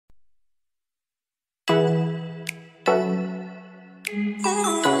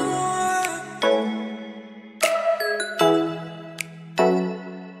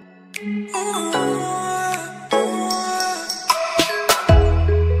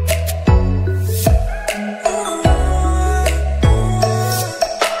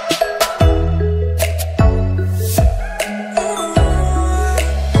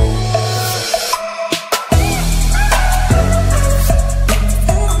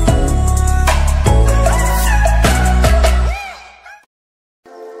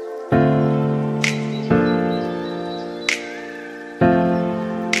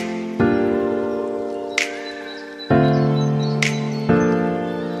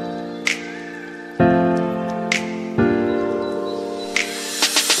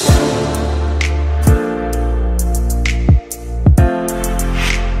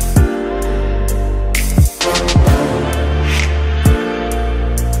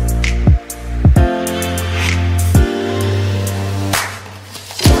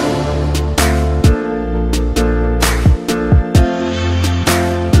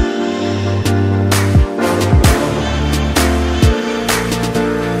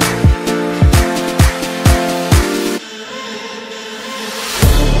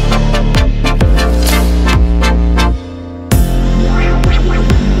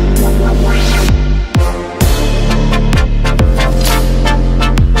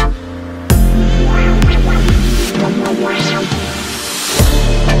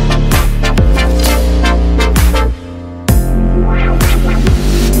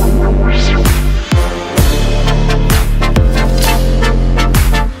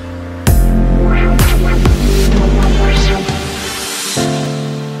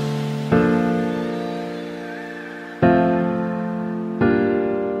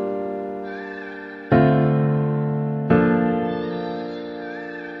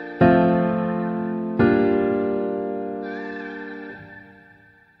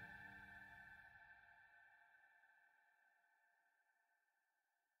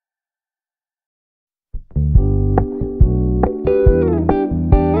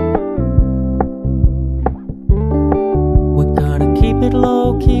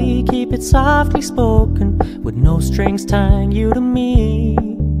low-key, keep it softly spoken, with no strings tying you to me.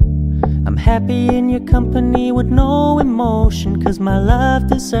 I'm happy in your company with no emotion, 'cause my love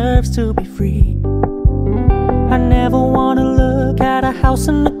deserves to be free. I never wanna look at a house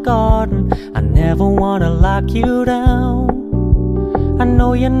in the garden, I never wanna lock you down. I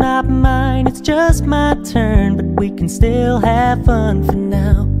know you're not mine, it's just my turn, but we can still have fun for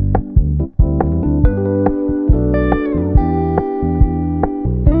now.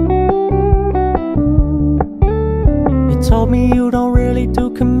 Told me you don't really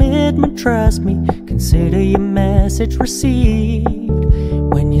do commitment, trust me, consider your message received.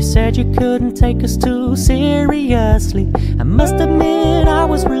 When you said you couldn't take us too seriously, I must admit I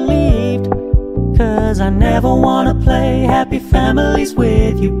was relieved. 'Cause I never wanna play happy families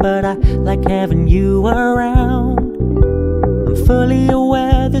with you, but I like having you around. I'm fully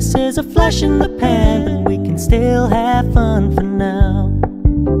aware this is a flash in the pan, but we can still have fun for now.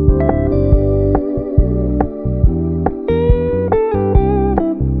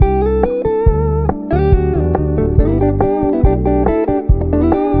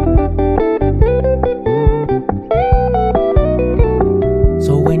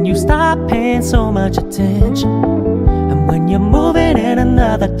 Stop paying so much attention, and when you're moving in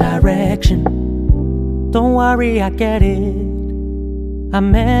another direction, don't worry, I get it. I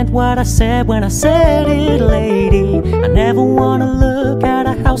meant what I said when I said it, lady. I never wanna look at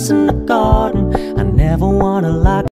a house in the garden, I never wanna lock